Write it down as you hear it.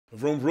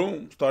Vroom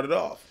vroom started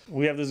off.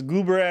 We have this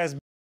goober-ass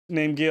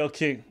named Gayle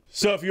King.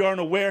 So if you aren't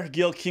aware,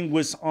 Gayle King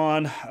was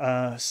on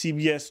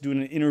CBS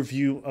doing an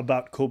interview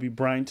about Kobe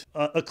Bryant.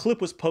 A clip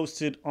was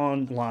posted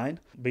online.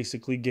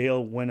 Basically,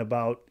 Gayle went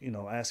about,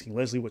 asking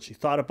Leslie what she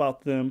thought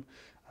about them.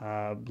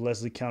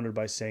 Leslie countered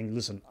by saying,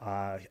 listen,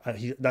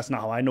 that's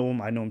not how I know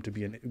him. I know him to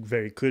be a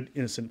very good,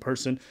 innocent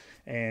person.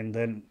 And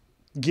then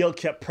Gayle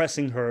kept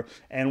pressing her.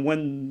 And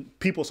when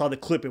people saw the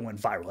clip, it went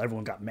viral.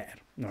 Everyone got mad.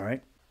 All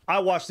right. I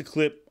watched the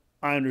clip.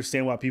 I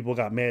understand why people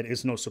got mad.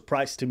 It's no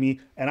surprise to me.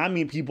 And I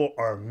mean, people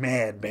are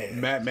mad.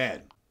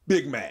 Mad.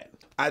 Big mad.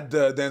 At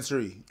the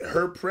dancery,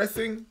 her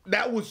pressing,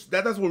 that's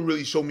what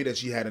really showed me that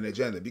she had an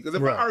agenda. Because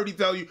if I already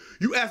tell you,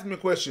 you ask me a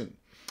question,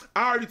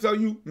 I already tell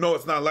you, no,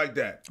 it's not like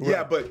that. Right.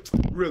 Yeah, but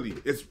really,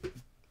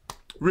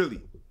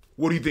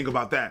 what do you think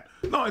about that?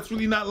 No, it's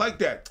really not like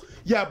that.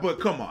 Yeah,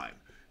 but come on.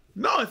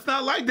 No, it's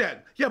not like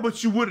that. Yeah,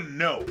 but you wouldn't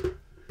know.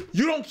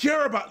 You don't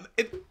care about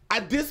it.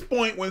 At this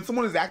point, when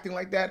someone is acting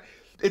like that,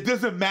 it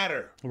doesn't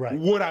matter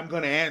what I'm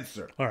gonna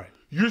answer. All right.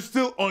 You're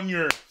still on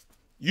your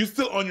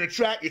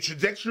track, your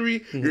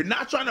trajectory. Mm-hmm. You're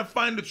not trying to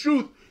find the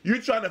truth.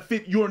 You're trying to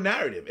fit your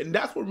narrative. And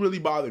that's what really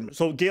bothered me.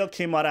 So Gayle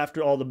came out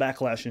after all the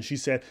backlash and she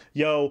said,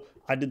 yo,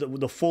 I did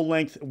the full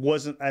length. It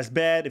wasn't as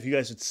bad. If you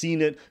guys had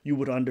seen it, you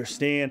would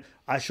understand.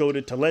 I showed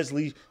it to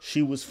Leslie.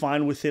 She was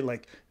fine with it.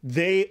 Like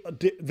they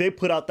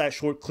put out that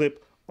short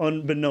clip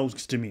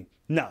unbeknownst to me.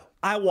 Now,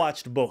 I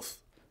watched both.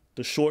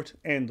 The short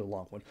and the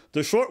long one.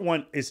 The short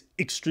one is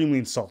extremely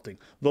insulting.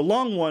 The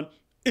long one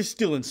is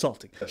still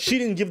insulting. She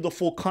didn't give the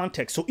full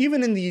context. So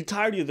even in the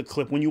entirety of the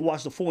clip, when you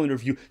watch the full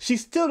interview, she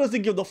still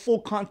doesn't give the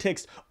full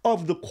context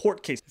of the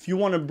court case. If you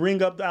want to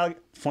bring up that,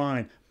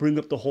 fine, bring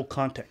up the whole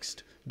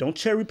context. Don't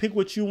cherry pick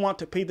what you want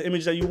to paint the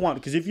image that you want.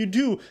 Because if you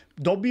do,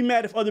 don't be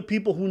mad if other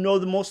people who know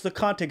the most of the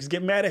context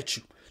get mad at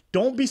you.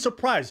 Don't be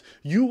surprised.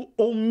 You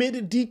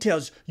omitted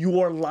details. You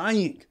are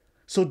lying.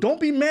 So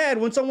don't be mad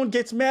when someone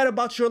gets mad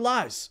about your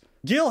lies.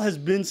 Gayle has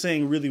been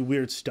saying really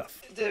weird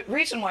stuff. The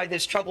reason why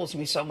this troubles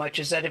me so much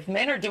is that if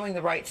men are doing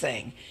the right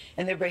thing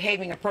and they're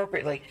behaving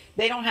appropriately,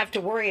 they don't have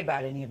to worry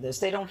about any of this.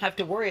 They don't have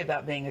to worry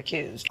about being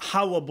accused.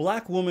 How a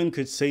black woman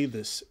could say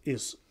this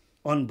is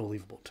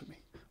unbelievable to me.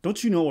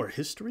 Don't you know her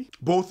history?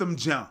 Botham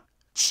Jean,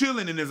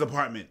 chilling in his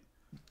apartment.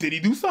 Did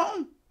he do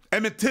something?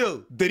 Emmett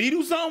Till, did he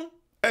do something?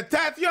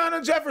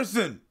 Tatiana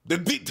Jefferson,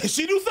 did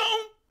she do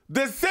something?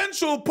 The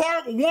Central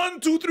Park 1,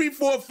 2, 3,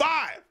 4,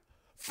 5.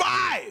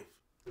 5!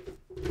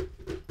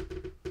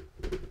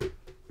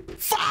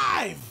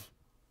 5!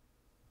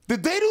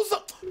 Did they do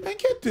something? Man,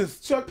 get this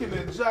chucking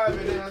and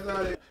jiving ass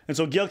out of here. And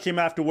so Gayle came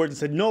afterwards and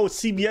said, no,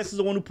 CBS is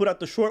the one who put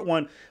out the short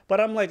one. But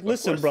I'm like,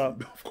 listen, bro.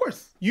 Of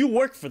course. You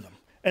work for them.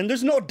 And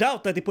there's no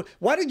doubt that they put...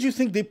 Why did you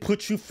think they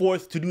put you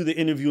forth to do the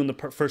interview in the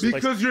first place?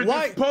 Because you're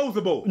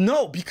disposable.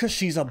 No, because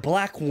she's a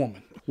black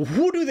woman.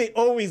 Who do they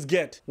always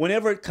get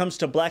whenever it comes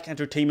to black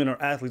entertainment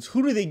or athletes?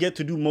 Who do they get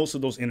to do most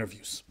of those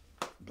interviews?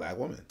 Black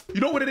woman.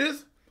 You know what it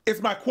is?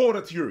 It's my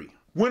quota theory.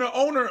 When an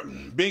owner,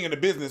 being in the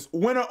business,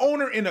 when an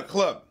owner in a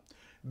club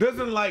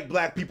doesn't like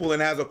black people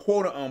and has a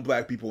quota on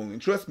black people,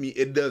 and trust me,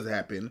 it does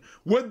happen,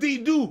 what they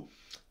do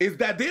is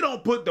that they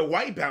don't put the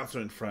white bouncer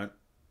in front,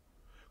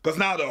 because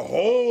now the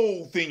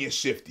whole thing is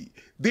shifty.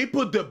 They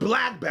put the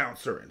black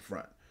bouncer in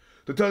front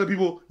to tell the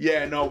people,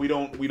 yeah, no, we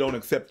don't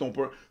accept them.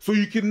 So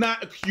you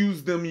cannot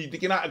accuse them, you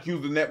cannot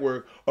accuse the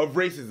network of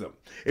racism.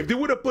 If they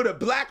would have put a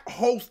black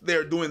host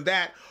there doing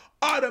that,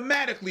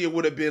 automatically it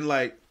would have been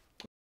like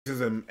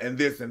racism and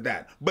this and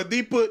that. But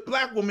they put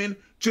black women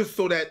just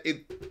so that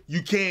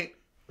you can't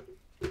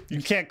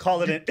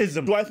call it an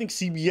ism. Do I think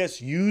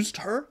CBS used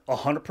her?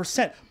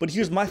 100%. But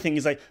here's my thing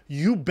is like,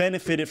 you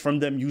benefited from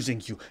them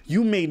using you.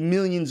 You made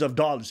millions of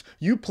dollars.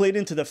 You played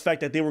into the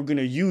fact that they were going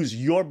to use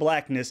your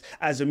blackness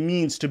as a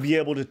means to be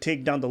able to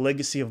take down the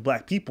legacy of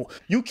black people.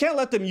 You can't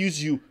let them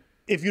use you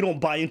if you don't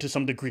buy into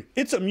some degree.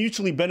 It's a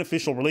mutually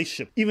beneficial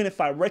relationship, even if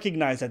I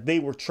recognize that they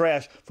were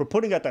trash for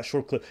putting out that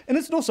short clip. And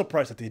it's no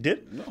surprise that they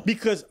did,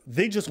 because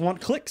they just want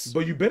clicks.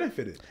 But you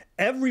benefited.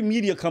 Every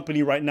media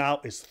company right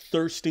now is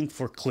thirsting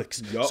for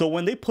clicks. Yep. So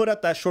when they put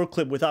out that short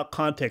clip without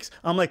context,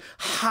 I'm like,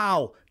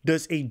 how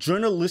does a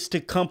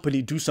journalistic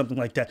company do something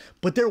like that?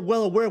 But they're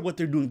well aware of what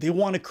they're doing. They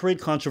want to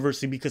create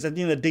controversy because at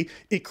the end of the day,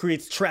 it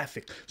creates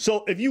traffic.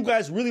 So if you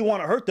guys really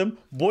want to hurt them,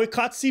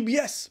 boycott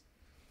CBS.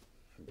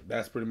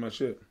 That's pretty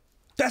much it.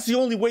 That's the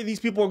only way these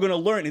people are going to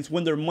learn. It's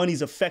when their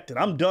money's affected.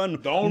 I'm done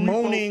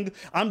moaning.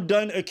 I'm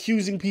done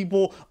accusing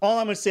people. All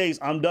I'm going to say is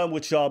I'm done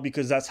with y'all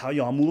because that's how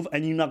y'all move,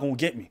 and you're not going to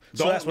get me.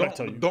 So that's what I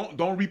tell you. Don't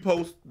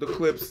repost the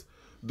clips.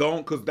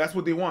 Don't, because that's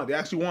what they want. They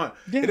actually want.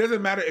 Yeah. It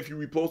doesn't matter if you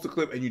repost a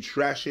clip and you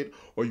trash it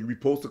or you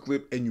repost a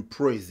clip and you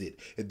praise it.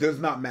 It does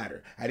not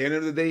matter. At the end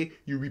of the day,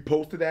 you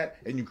reposted that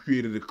and you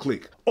created a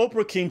click.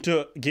 Oprah came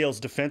to Gayle's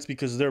defense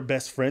because they're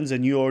best friends,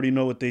 and you already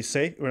know what they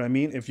say. What I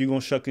mean, if you're going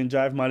to shuck and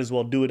jive, might as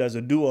well do it as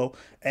a duo.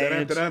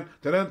 And are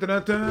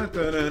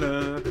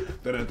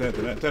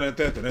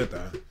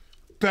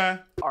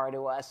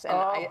to us.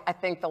 And I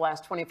think the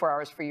last 24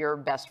 hours for your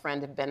best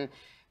friend have been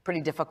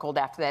pretty difficult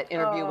after that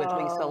interview with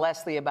Lisa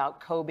Leslie about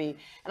Kobe.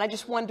 And I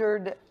just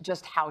wondered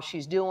just how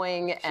she's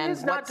doing. She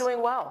is not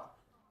doing well.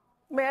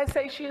 May I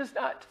say she is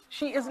not?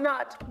 She is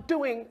not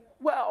doing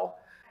well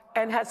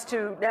and has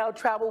to now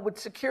travel with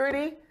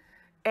security.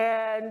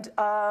 And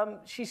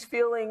she's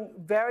feeling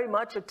very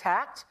much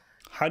attacked.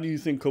 How do you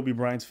think Kobe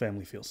Bryant's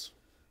family feels?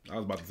 I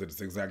was about to say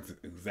this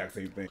exact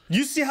same thing.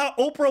 You see how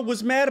Oprah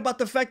was mad about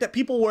the fact that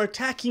people were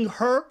attacking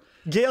her,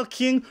 Gayle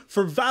King,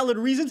 for valid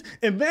reasons?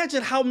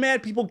 Imagine how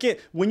mad people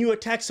get when you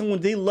attack someone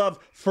they love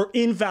for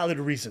invalid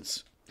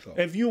reasons. So,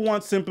 if you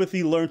want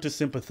sympathy, learn to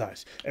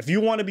sympathize. If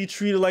you want to be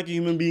treated like a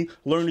human being,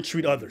 learn to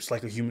treat others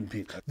like a human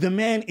being. The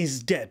man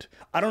is dead.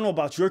 I don't know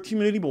about your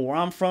community, but where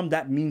I'm from,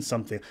 that means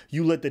something.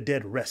 You let the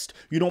dead rest.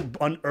 You don't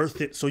unearth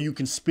it so you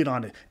can spit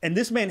on it. And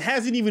this man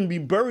hasn't even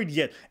been buried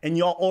yet, and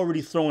y'all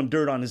already throwing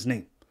dirt on his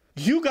name.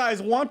 You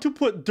guys want to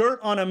put dirt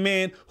on a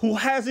man who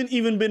hasn't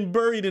even been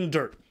buried in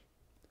dirt.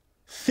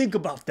 Think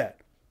about that.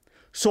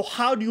 So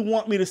how do you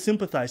want me to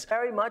sympathize?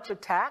 Very much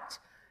attacked.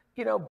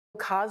 You know,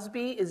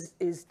 Cosby is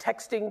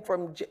texting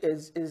from,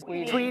 is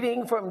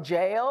tweeting from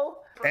jail.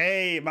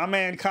 Hey, my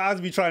man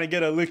Cosby trying to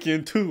get a lick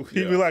in too.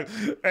 He'd be like,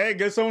 hey,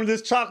 get some of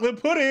this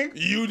chocolate pudding.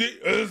 You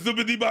did,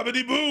 zippity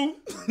bobbity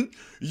boo.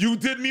 You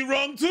did me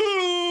wrong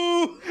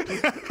too.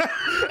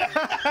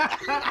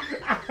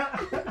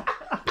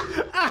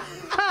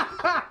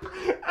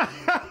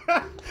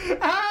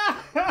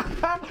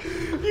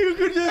 You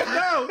could just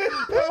know.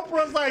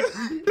 Oprah's like,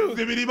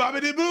 zippity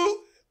bobbity boo.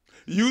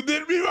 You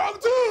did me wrong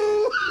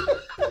too.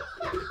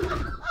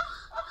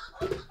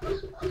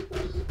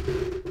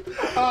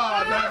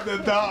 Oh, not the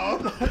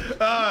dog.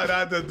 Oh,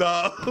 not the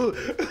dog.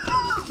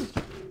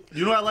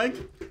 You know what I like?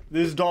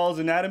 This doll's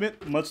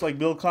inanimate, much like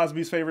Bill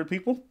Cosby's favorite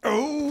people.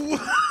 Oh.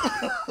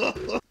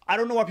 I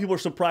don't know why people are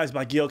surprised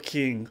by Gayle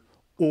King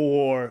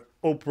or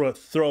Oprah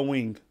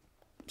throwing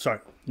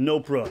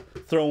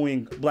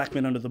black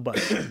men under the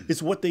bus.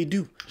 It's what they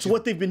do. It's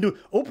what they've been doing.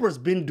 Oprah's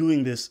been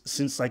doing this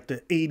since like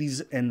the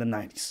 80s and the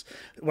 90s.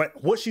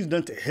 What she's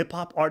done to hip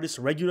hop artists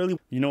regularly.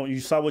 You know, you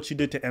saw what she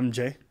did to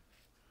MJ,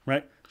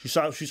 right? You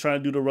saw what she's trying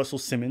to do to Russell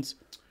Simmons.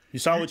 You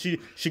saw what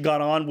she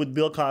got on with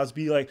Bill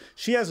Cosby. Like,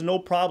 she has no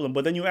problem.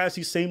 But then you ask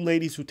these same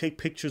ladies who take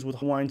pictures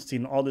with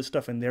Weinstein and all this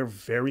stuff, and they're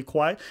very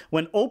quiet.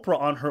 When Oprah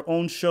on her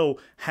own show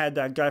had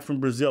that guy from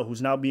Brazil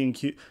who's now being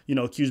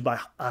accused by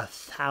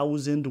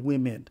 1,000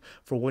 women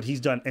for what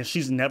he's done, and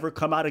she's never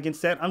come out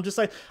against that. I'm just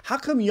like, how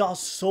come y'all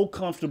so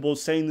comfortable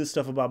saying this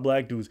stuff about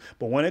black dudes,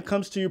 but when it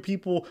comes to your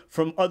people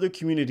from other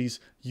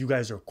communities, you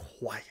guys are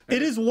quiet?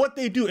 It is what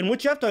they do. And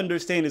what you have to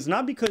understand is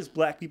not because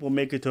black people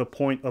make it to a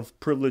point of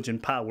privilege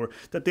and power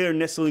that they are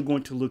necessarily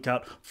going to look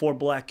out for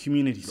black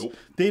communities. Nope.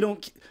 They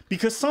don't,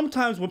 because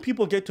sometimes when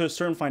people get to a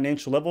certain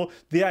financial level,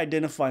 they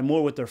identify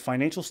more with their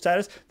financial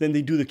status than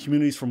they do the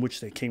communities from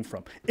which they came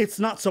from. It's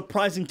not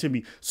surprising to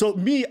me. So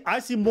I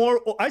see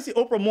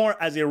Oprah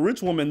more as a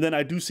rich woman than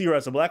I do see her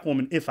as a black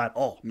woman, if at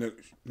all.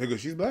 Nigga,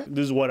 she's black?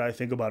 This is what I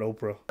think about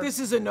Oprah. This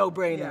is a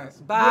no-brainer. Yes.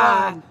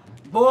 Bye.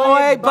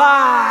 Boy,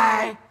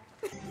 bye.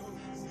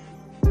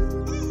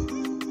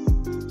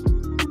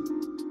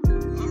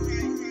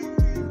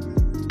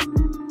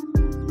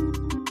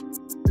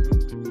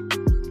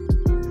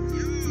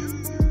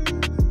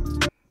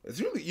 It's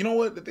really, you know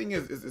what? The thing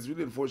is, it's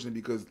really unfortunate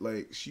because,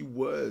 like,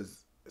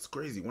 it's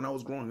crazy. When I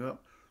was growing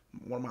up,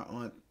 one of my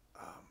aunt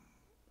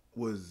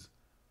was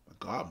a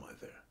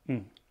godmother.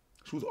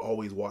 She was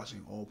always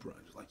watching Oprah.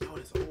 And just like, yo,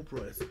 this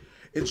Oprah is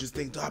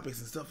interesting topics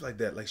and stuff like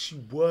that. Like, she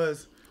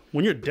was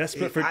when you're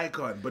desperate for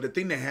icon. But the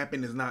thing that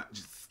happened is not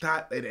just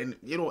stop. And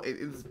you know,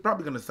 it's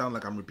probably going to sound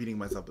like I'm repeating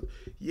myself. But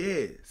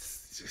yeah,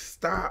 just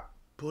stop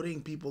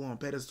putting people on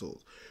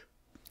pedestals.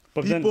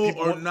 But people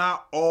are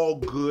not all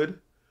good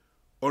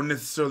or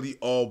necessarily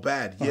all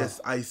bad. Yes,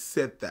 I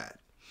said that.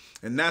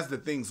 And that's the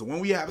thing. So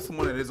when we have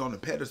someone that is on a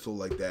pedestal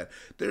like that,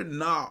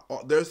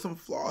 there's some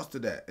flaws to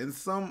that. And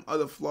some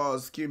other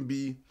flaws can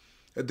be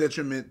a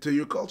detriment to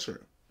your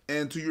culture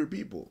and to your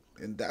people.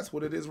 And that's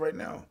what it is right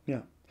now.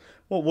 Yeah.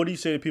 Well, what do you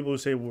say to people who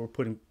say we're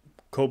putting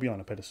Kobe on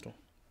a pedestal?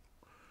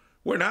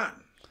 We're not.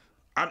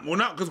 We're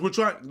not, because we're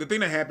trying. The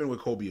thing that happened with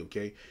Kobe,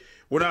 okay?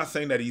 We're not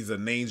saying that he's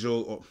an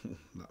angel. Or,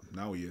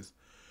 now he is.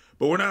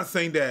 But we're not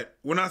saying that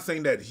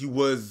he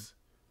was.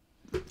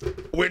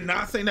 We're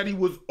not saying that he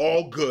was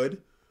all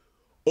good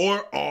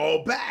or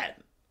all bad.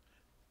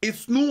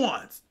 It's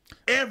nuanced.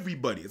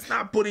 Everybody. It's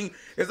not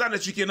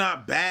that you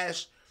cannot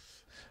bash.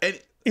 And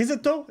is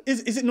it though?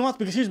 Is it nuanced?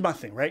 Because here's my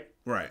thing, right?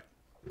 Right.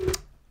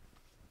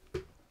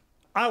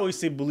 I always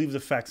say believe the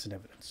facts and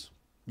evidence.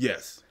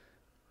 Yes.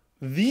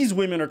 These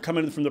women are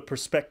coming from the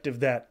perspective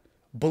that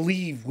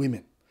believe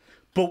women.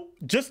 But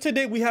just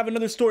today we have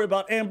another story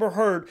about Amber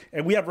Heard,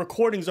 and we have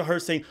recordings of her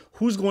saying,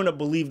 who's going to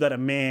believe that a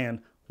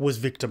man was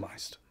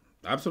victimized?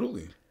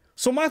 Absolutely.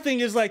 So my thing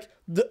is, like,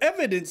 the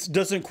evidence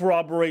doesn't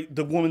corroborate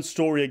the woman's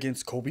story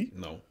against Kobe.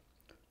 No.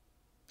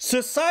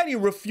 Society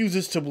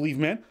refuses to believe,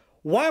 man.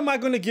 Why am I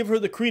going to give her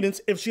the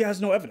credence if she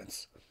has no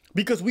evidence?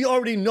 Because we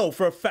already know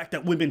for a fact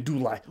that women do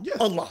lie. Yes.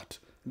 A lot.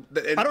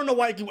 I don't know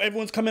why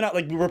everyone's coming out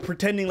like we're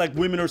pretending like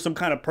women are some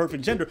kind of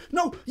perfect gender.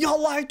 No,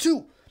 y'all lie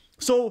too.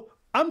 So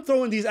I'm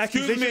throwing these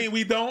accusations. Excuse me,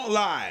 we don't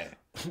lie.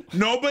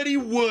 Nobody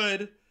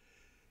would,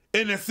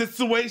 in a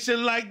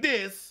situation like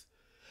this,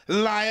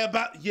 lie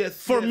about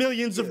for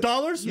millions of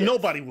dollars. Yes.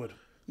 Nobody would.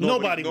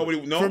 Nobody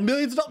would. No. For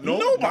millions of dollars. No.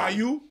 Nobody. Why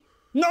you?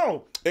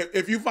 No.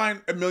 If you find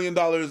 $1 million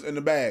in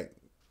the bag,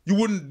 you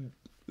wouldn't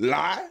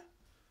lie.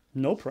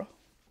 No, bro.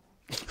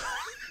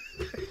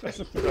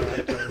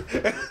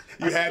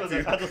 You had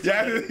to.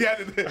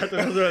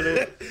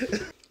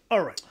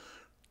 All right.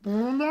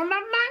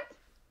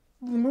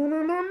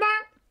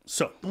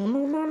 So,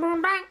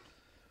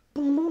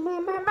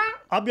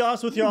 I'll be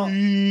honest with y'all. You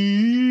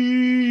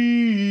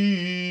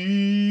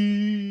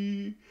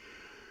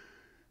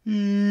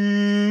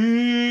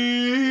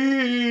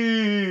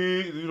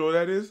know what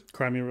that is?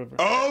 Cry Me a River.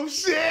 Oh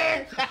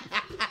shit!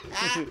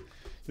 You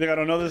think I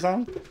don't know this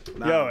song?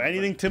 Yo,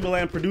 anything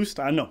Timbaland produced,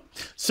 I know.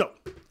 So,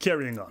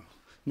 carrying on.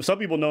 Some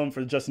people know him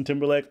for Justin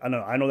Timberlake. I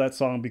know that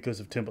song because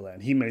of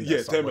Timbaland. He made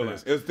that song. Yeah,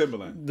 Timbaland. It's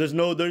Timbaland.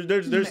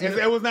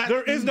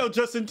 There is no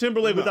Justin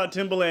Timberlake without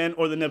Timbaland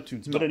or the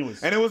Neptunes. No. But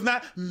anyways. And it was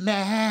not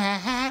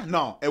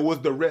no, it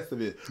was the rest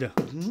of it. Yeah.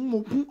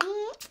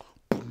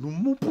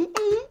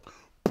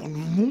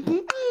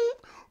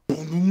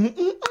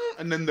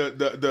 And then the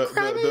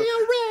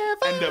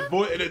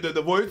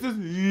voices.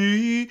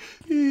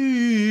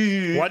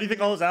 Why do you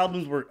think all those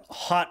albums were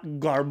hot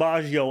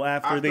garbaggio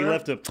after they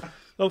left him?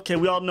 Okay,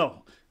 we all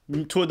know.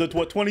 To the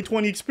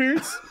 2020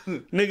 experience?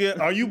 Nigga,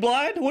 are you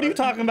blind? What are you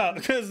talking about?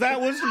 Because that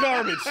was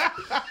garbage.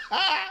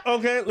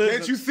 Okay, listen.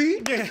 Can't you see?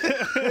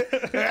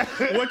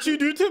 What you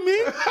do to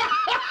me?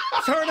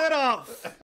 Turn it off.